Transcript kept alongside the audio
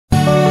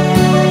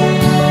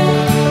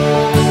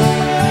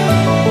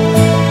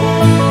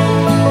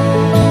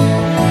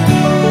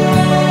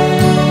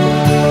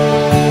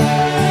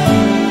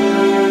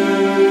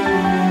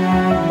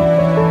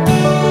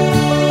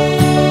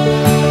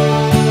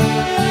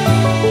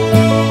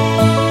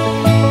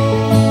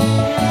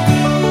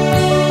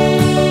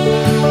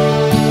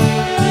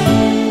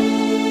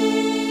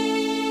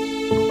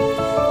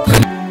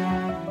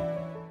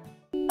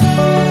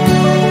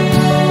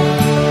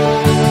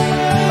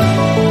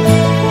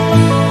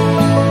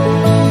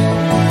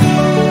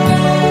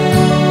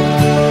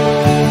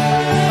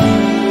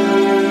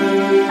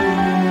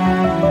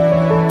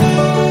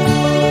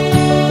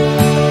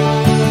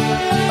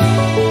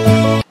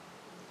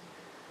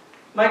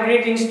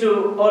greetings to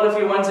all of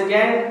you once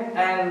again,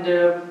 and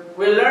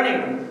we're learning,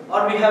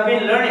 or we have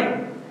been learning,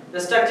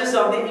 the structures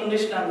of the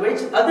English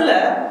language. Adula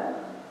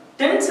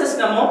tenses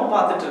nammo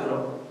paathitu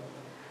irukom.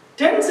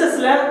 Tenses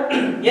la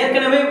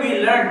yerkanave we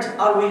learned,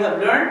 or we have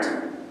learned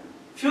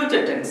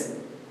future tense,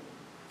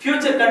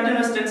 future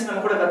continuous tense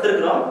namu kuda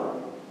kathirukom.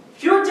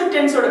 Future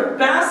tense oda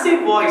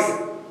passive voice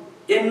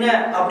enna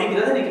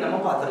அப்படிங்கறத இன்னைக்கு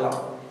நம்ம பாத்துறலாம்.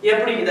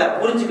 எப்படி இத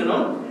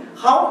புரிஞ்சுக்கணும்,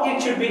 how it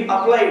should be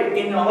applied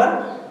in our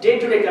day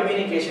to day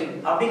communication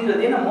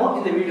அப்படிங்கறதை நம்ம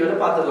இந்த வீடியோல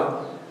பாத்துறலாம்.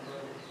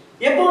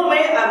 எப்பவுமே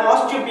I have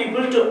asked you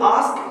people to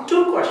ask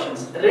two questions.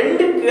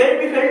 ரெண்டு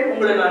கேள்விகள்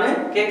உங்களை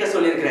நான் கேட்க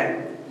சொல்லியிருக்கிறேன்.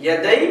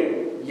 எதை,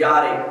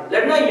 யாரை,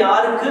 இல்லனா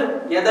யாருக்கு,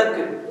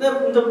 எதற்கு,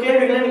 இந்த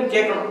கேள்விகளை நீங்க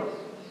கேட்கணும்.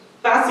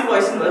 passive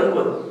voice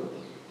வரும்போது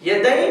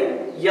எதை,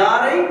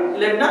 யாரை,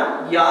 இல்லனா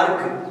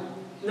யாருக்கு,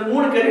 இந்த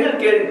மூணு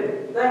கேள்விகள் கேளுங்க.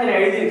 நான் இங்க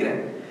எழுதி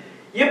இருக்கிறேன்.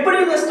 எப்படி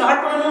இத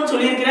ஸ்டார்ட் பண்ணனும்னு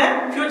சொல்லியிருக்கிறேன்.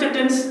 ஃபியூச்சர்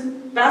டென்ஸ்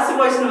passive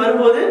voice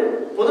வரும்போது,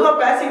 பொதுவா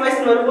passive voice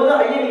வரும்போது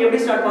ஐ நீ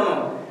எப்படி ஸ்டார்ட்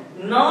பண்ணனும்?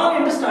 நான்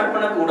என்று ஸ்டார்ட்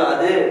பண்ண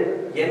கூடாது.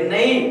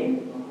 என்னை,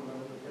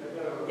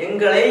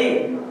 எங்களை,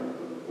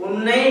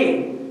 உன்னை,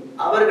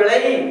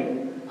 அவர்களை,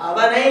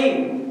 அவனை,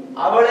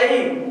 அவளை,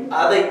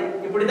 அதை,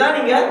 இப்படி தான்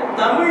நீங்க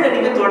தமிழ்ல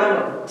நீங்க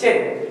தொடங்கணும்.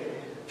 சரி,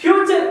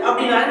 ஃபியூச்சர்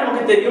அப்படினா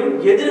நமக்கு தெரியும்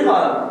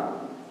எதிர்காலம்.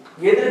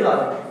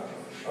 எதிர்காலம்.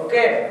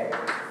 ஓகே,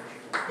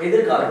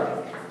 எதிர்காலம்.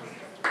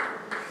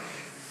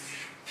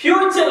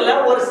 ஃபியூச்சர்ல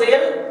ஒரு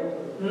செயல்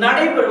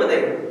நடைபெறுவதை,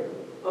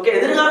 ஓகே,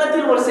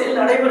 எதிர்காலத்தில் ஒரு செயல்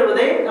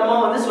நடைபெறுவதை நம்ம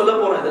வந்து சொல்ல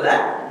போறதுல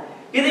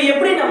இது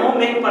எப்படி நம்ம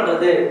மேக்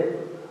பண்றது,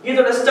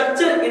 இதோட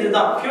ஸ்ட்ரக்சர்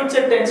இதுதான்.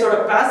 ஃபியூச்சர் டென்ஸோட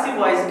பாசிவ்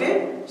வாய்ஸ்க்கு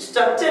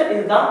ஸ்ட்ரக்சர்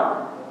இதுதான்.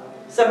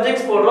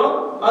 சப்ஜெக்ட்ஸ் போடுறோம்,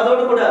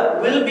 அதோட கூட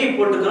will be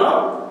போட்டுக்கிறோம்.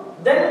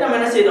 தென் நம்ம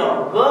என்ன செய்றோம்,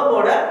 verb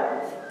ஓட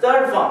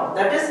third form,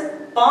 that is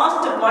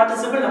past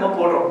participle நம்ம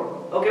போடுறோம்.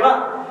 ஓகேவா?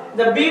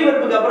 இந்த be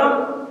verb-க்கு அப்புறம்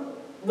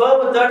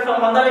verb third form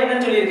வந்தால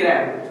என்ன சொல்லி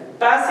இருக்கேன்,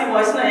 passive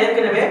voice நான்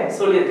ஏற்கனவே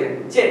சொல்லி இருக்கேன்.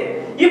 சரி,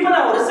 இப்போ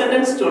நான் ஒரு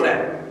சென்டென்ஸ்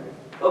சொல்றேன்.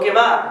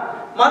 ஓகேவா?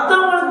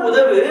 மத்தவங்களுக்கு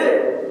உதவு,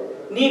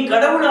 நீ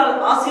கடவுளால்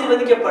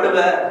ஆசீர்வதிக்கப்படுவ.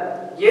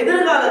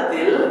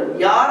 எதிர்காலத்தில்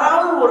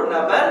யாராவது ஒரு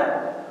நபர்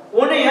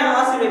உன்னைய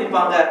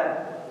ஆசீர்வதிப்பாங்க,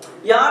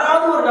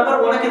 யாராவது ஒரு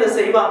நபர் உனக்கு இதை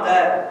செய்வாங்க,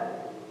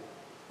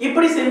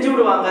 இப்படி செஞ்சு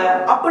விடுவாங்க,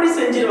 அப்படி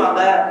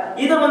செஞ்சிருவாங்க,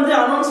 இத வந்து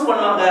அனௌன்ஸ்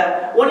பண்ணுவாங்க,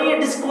 உன்னைய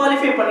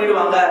டிஸ்குவாலிஃபை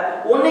பண்ணிடுவாங்க,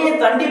 உன்னைய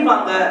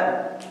தண்டிப்பாங்க.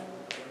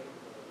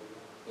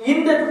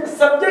 இந்த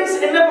சப்ஜெக்ட்ஸ்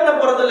என்ன பண்ண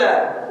போறதில்ல,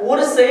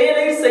 ஒரு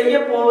செயலை செய்ய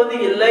போவது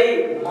இல்லை,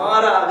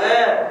 மாறாக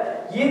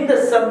இந்த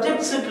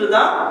சப்ஜெக்ட்ஸ்க்கு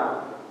தான்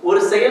ஒரு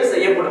செயல்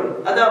செய்யப்படும்.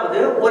 அதாவது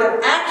ஒரு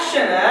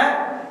ஆக்ஷனை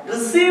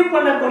ரிசீவ்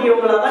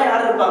பண்ணக்கூடியவங்களா தான்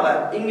யார் இருப்பாங்க,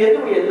 இங்க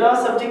இருக்கக்கூடிய எல்லா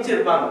சப்ஜெக்ட்ஸ்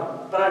இருப்பாங்க.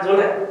 இப்ப நான்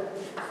சொல்றேன்,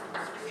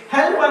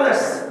 help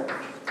others,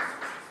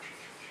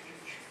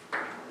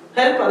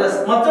 help others,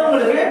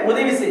 மத்தவங்களுக்கு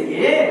உதவி செய்ய.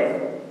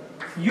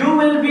 you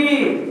will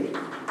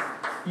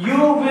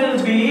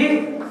be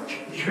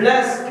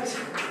blessed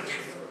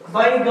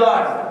by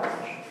God,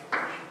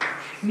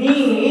 நீ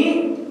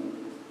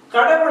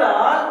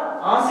கடவுளால்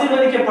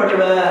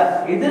ஆசீர்வதிக்கப்படுவ.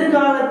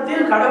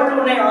 எதிர்காலத்தில் கடவுள்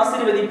உன்னை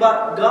ஆசீர்வதிப்பார்.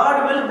 God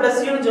will bless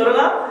you னு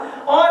சொல்லலாம்,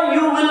 or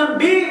you will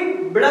be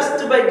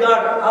blessed by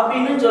God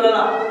அப்படினு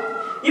சொல்லலாம்.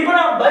 இப்போ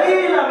நான் பை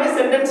இல்லாம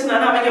சென்டென்ஸ்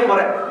நான் அமைக்க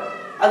போறேன்.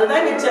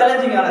 அதுதான் இங்க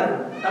சேலஞ்சிங் ஆனது.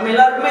 நம்ம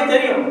எல்லாருக்குமே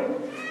தெரியும்,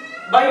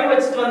 பை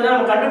வச்சிட்டு வந்து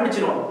நம்ம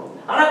கண்டுபிடிச்சிரோம்.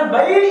 ஆனால்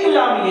பை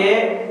இல்லாமயே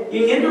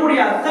இங்க இருக்கக்கூடிய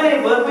அத்தனை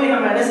வெர்பை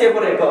நம்ம என்ன செய்ய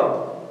போறோம், இப்போ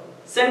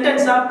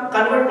சென்டென்ஸா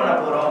கன்வெர்ட் பண்ண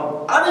போறோம்.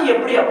 அதை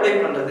எப்படி அப்ளை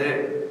பண்றது,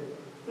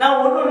 நான்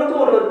ஒவ்வொன்றுக்கு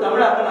ஒரு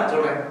தமிழாக்க நான்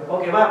சொல்றேன்.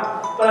 ஓகேவா?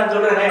 இப்போ நான்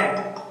சொல்றேனே,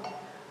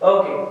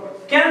 ஓகே,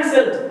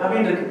 கேன்சல்ட்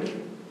அப்படின்னு இருக்கு.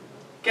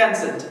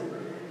 கேன்சல்ட்,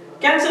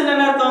 கேன்சல்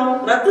என்ன அர்த்தம்,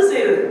 ரத்து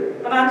செய்யறது.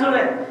 இப்போ நான்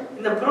சொல்றேன்,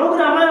 இந்த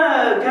ப்ரோக்ராமை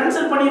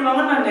கேன்சல்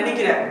பண்ணிடுவாங்கன்னு நான்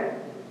நினைக்கிறேன்.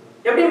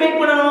 எப்படி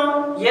மேக் பண்ணணும்,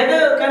 எதை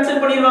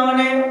கேன்சல்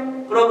பண்ணிடுவாங்கன்னு,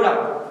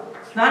 ப்ரோக்ராம்.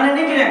 நான்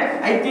நினைக்கிறேன்,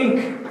 ஐ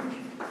திங்க்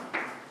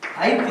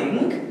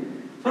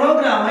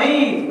ப்ரோக்ராமை,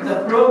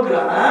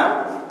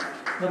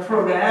 the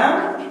program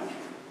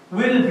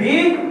will be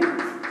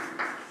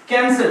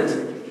cancelled.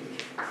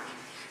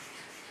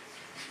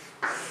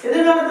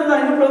 எதிர்காலத்துல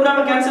நான் இந்த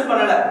ப்ரோக்ராமை கேன்சல்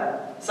பண்ணல.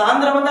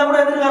 சாயந்தரம் வந்தா கூட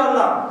எதிர்காலம்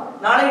தான்,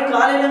 நாளைக்கு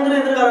காலையில இருந்து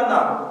எதிர்காலம்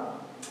தான்.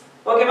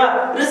 ஓகேவா?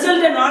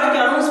 ரிசல்ட் நாளைக்கு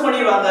அனௌன்ஸ்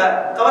பண்ணிடுவாங்க,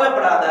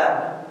 கவலைப்படாத.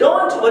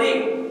 Don't worry,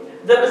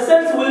 the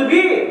results will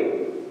be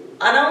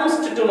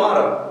announced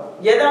tomorrow.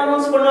 எதை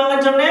அனௌன்ஸ்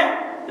பண்ணுவாங்கன்னு சொன்னேன்,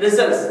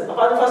 ரிசல்ட்ஸ். அப்ப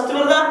அது ஃபர்ஸ்ட்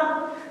வருதா,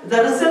 the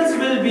results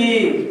will be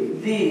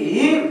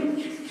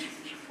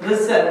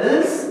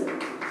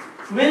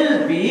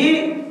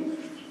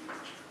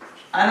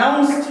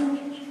announced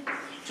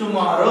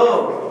tomorrow.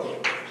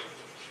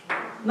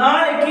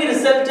 நாளைக்கு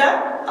ரிசல்ட்ட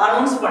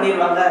அனௌன்ஸ்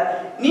பண்ணிடுவாங்க.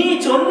 நீ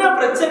சொன்ன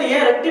பிரச்சனையை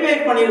ரெக்டிஃபை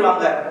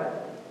பண்ணிடுவாங்க.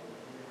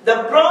 the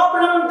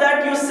problem that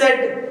you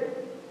said,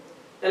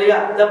 இல்லையா,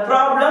 the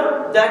problem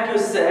that you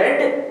said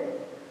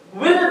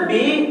will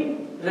be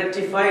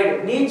rectified.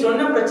 நீ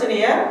சொன்ன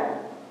பிரச்சனையை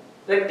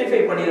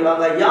ரெக்டிஃபை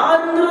பண்ணிடுவாங்க.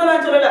 யாருங்கிறத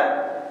நான் சொல்லல,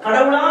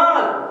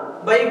 கடவுளால்,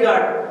 பை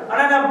காட்.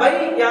 ஆனா நான் பை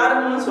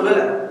யாருன்னு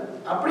சொல்லல.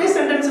 அப்படியே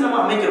சென்டென்ஸ் நம்ம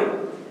அமைக்கிறோம்.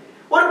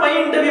 ஒரு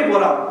பையன் இன்டர்வியூ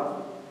போறான்.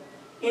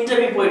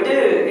 இன்டர்வியூ போயிட்டு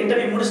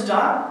இன்டர்வியூ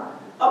முடிச்சிட்டான்.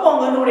 அப்போ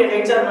அவங்க இருக்கக்கூடிய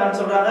HR மேம்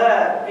சொல்றாங்க,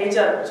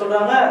 HR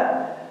சொல்றாங்க,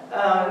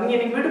 நீங்க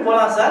இன்னைக்கு வீட்டு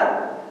போலாம் சார்,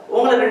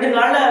 உங்களை 2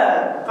 நாள்ல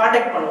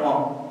கான்டாக்ட்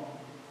பண்ணுவோம்.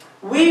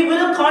 We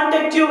will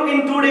contact you in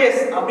 2 days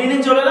அப்படின்னு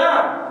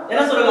சொல்லலாம்.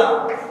 என்ன சொல்லலாம்?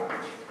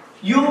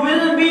 You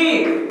will be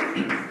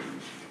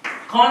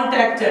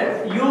contacted.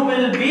 You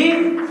will be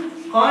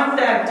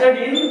contacted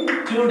in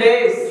 2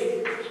 days.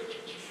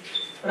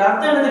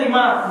 அர்த்தம் என்ன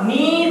தெரியுமா?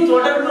 நீ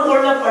தொடர்பு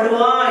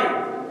கொள்ளப்படுவாய்,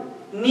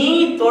 நீ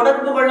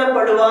தொடர்பு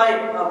கொள்ளப்படுவாய்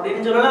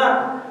அப்படின்னு சொல்லலாம்.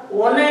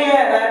 உன்னைய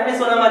நான்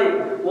சொன்ன மாதிரி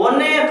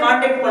உன்னைய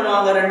கான்டாக்ட்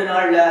பண்ணுவாங்க 2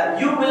 நாள்ல.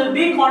 You will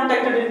be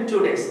contacted in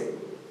 2 days.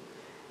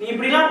 நீ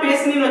இப்படிலாம்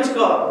பேசினீன்னு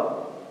வச்சுக்கோ,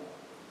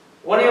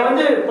 உன்னைய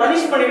வந்து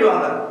பனிஷ்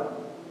பண்ணிடுவாங்க.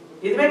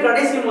 இதுவே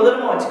கடைசி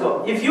முதல்மா வச்சுக்கோ.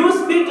 If you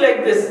speak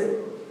like this,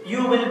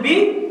 you will be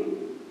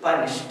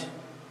punished.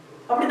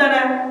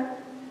 அப்படிதானே?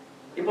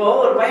 இப்போ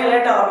ஒரு பையன்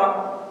லேட்டா வரான்,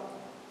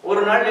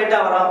 ஒரு நாள் லேட்டா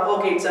வரான்,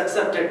 okay it's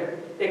accepted.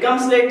 He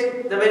comes late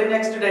the very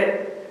next day.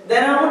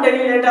 தினமும்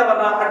டெய்லி லேட்டா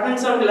வரான்,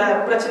 அட்டெண்டன்ஸ் அவங்கள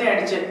பிரச்சனை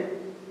ஆயிடுச்சு.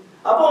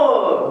 அப்போ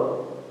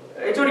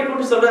HOD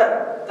கூப்பிட்டு சொல்ற,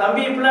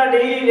 தம்பி இப்பலாம்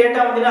டெய்லி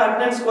லேட்டா வந்தீங்கன்னா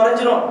அட்டெண்டன்ஸ்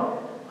குறைஞ்சிரும்,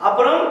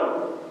 அப்புறம்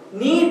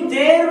நீ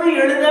தேர்வு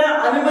எழுத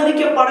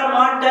அனுமதிக்கப்பட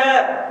மாட்ட.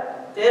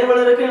 தேர்வு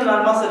எழுதுறதுக்கு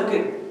 4 மாசம் இருக்கு.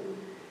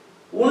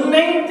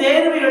 உன்னை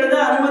தேர்வு எழுத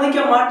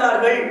அனுமதிக்க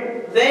மாட்டார்கள்.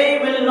 They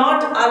will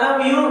not allow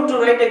you to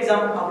write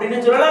exam அப்படின்னு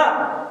சொல்லலாம்.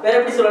 வேற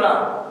எப்படி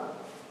சொல்லலாம்?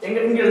 எங்க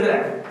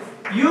எழுதுறேன்,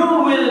 you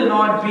will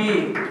not be,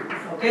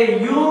 okay,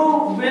 you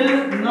will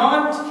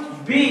not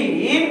be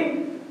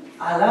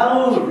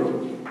allowed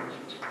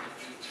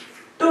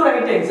to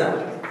write exam,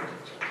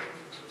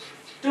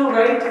 to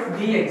write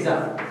the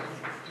exam.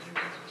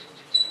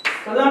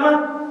 சொல்லலாமா?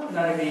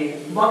 நான் இப்படி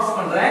பாக்ஸ்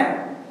பண்றேன்,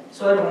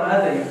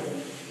 சொல்லுங்க தெரியும்.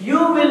 You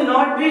will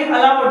not be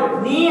allowed,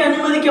 நீ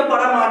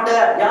அனுமதிக்கப்பட மாட்ட.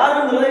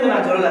 யாருங்கிறது இங்க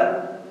நான் சொல்லல.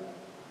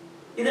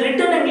 இது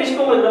ரிட்டன்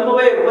இங்கிலீஷ்க்கு உங்களுக்கு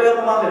ரொம்பவே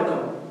உபயோகமாக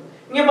இருக்கும்.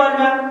 இங்க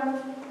பாருங்க,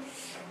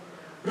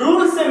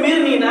 ரூல்ஸ்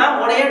மீறினா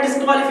உடனே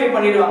டிஸ்குவாலிஃபை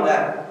பண்ணிடுவாங்க.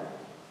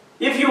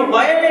 If you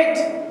violate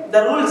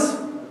the rules,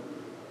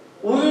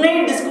 உன்னை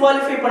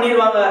டிஸ்குவாலிஃபை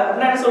பண்ணிடுவாங்க.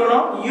 என்ன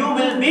சொல்லணும்? You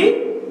will be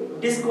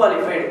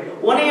disqualified.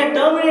 உன்னை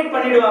டெர்மினேட்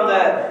பண்ணிடுவாங்க.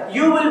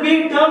 You will be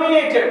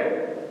terminated.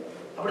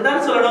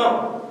 அப்படிதான் சொல்லணும்.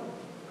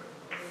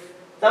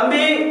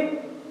 தம்பி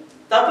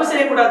தப்பு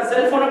செய்யக்கூடாது,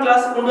 செல்போனை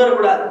கிளாஸ் கொண்டு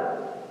வரக்கூடாது.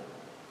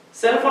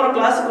 செல்போனை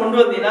கிளாஸ் கொண்டு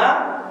வந்தீங்கன்னா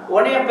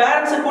உடனே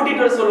பேரண்ட்ஸை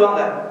கூட்டிட்டு வர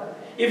சொல்லுவாங்க.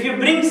 If you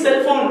bring cell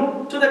phone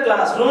to the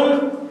classroom,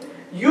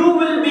 you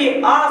will be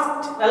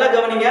asked, நல்லா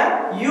கவனிங்க,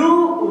 you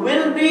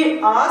will be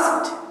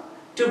asked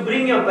to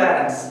bring your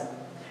parents.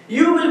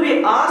 You will be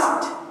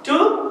asked to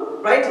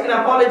write an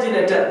apology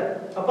letter.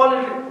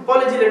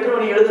 Apology letter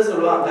ஒன்னு எழுத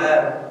சொல்லுவாங்க.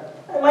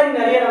 அது மாதிரி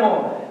நிறைய நம்ம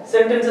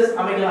sentences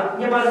அமைக்கலாம்.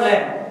 இங்க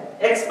பாருங்களேன்,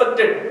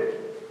 expected,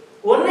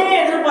 உன்னை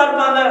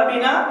எதிர்பார்ப்பாங்க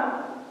அப்படின்னா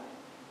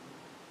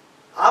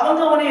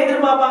அவங்க உன்னை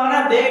எதிர்பார்ப்பாங்கன்னா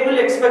they will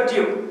expect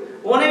you.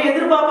 உன்னை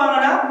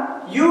எதிர்பார்ப்பாங்கன்னா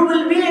you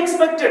will be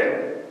expected.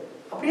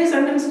 அப்படியே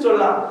சென்டென்ஸ்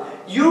சொல்லலாம்.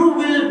 You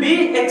will be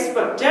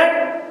expected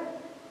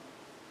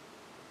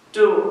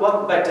to work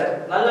better.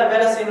 நல்ல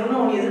வேலை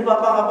செய்யணும்னு உன்னை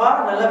எதிர்பார்ப்பாங்கப்பா,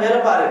 நல்ல வேலை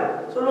பாரு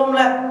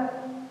சொல்லுவோம்ல.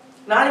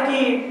 நாளைக்கு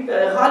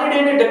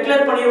ஹாலிடேன்னு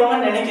டிக்ளேர்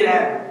பண்ணிடுவாங்கன்னு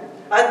நினைக்கிறேன்.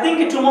 I think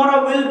tomorrow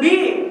will be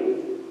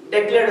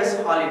declared as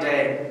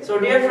holiday. So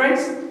dear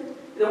friends,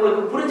 இது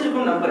உங்களுக்கு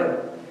புரிஞ்சிருக்கும் நம்புறேன்.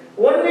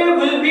 ஒண்ணே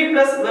will be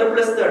plus verb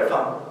plus third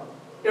form.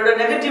 இதோட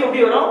நெகட்டிவ்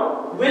எப்படி வரும்?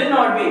 will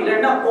not be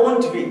இல்லனா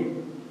won't be.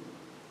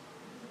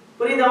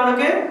 புரியுதா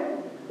உனக்கு?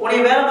 உன்னை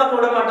வேலை பார்க்க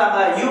விட மாட்டாங்க.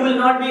 You will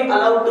not be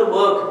allowed to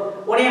work.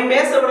 உன்னை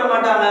பேச விட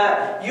மாட்டாங்க.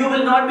 You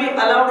will not be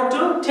allowed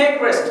to take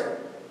rest.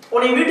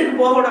 உன்னை வீட்டுக்கு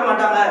போக விட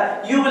மாட்டாங்க.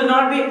 You will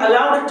not be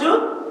allowed to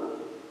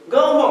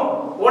go home.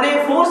 உன்னை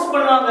ஃபோர்ஸ்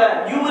பண்ணுவாங்க.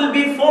 You will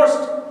be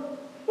forced.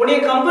 உன்னை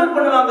கம்பல்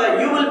பண்ணுவாங்க.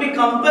 You will be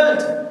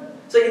compelled.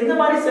 So இந்த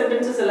மாதிரி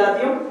சென்டென்சஸ்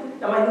எல்லாத்தையும்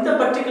நம்ம இந்த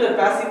பர்టిక్యులர்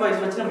பாசிவ்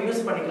வாய்ஸ் வச்சு நம்ம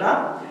யூஸ் பண்ணிக்கலாம்.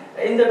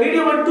 இந்த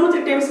வீடியோவை 2-3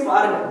 டைம்ஸ்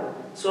பாருங்க,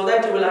 so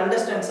that you will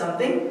understand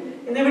something.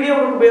 இந்த வீடியோ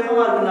உங்களுக்கு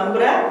உபயோகமா இருக்கும்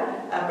நம்புறேன்.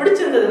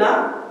 பிடிச்சிருந்ததுன்னா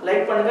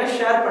லைக் பண்ணுங்க,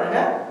 ஷேர் பண்ணுங்க,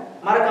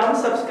 மறக்காம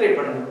Subscribe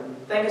பண்ணுங்க.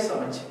 Thank you so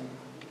much.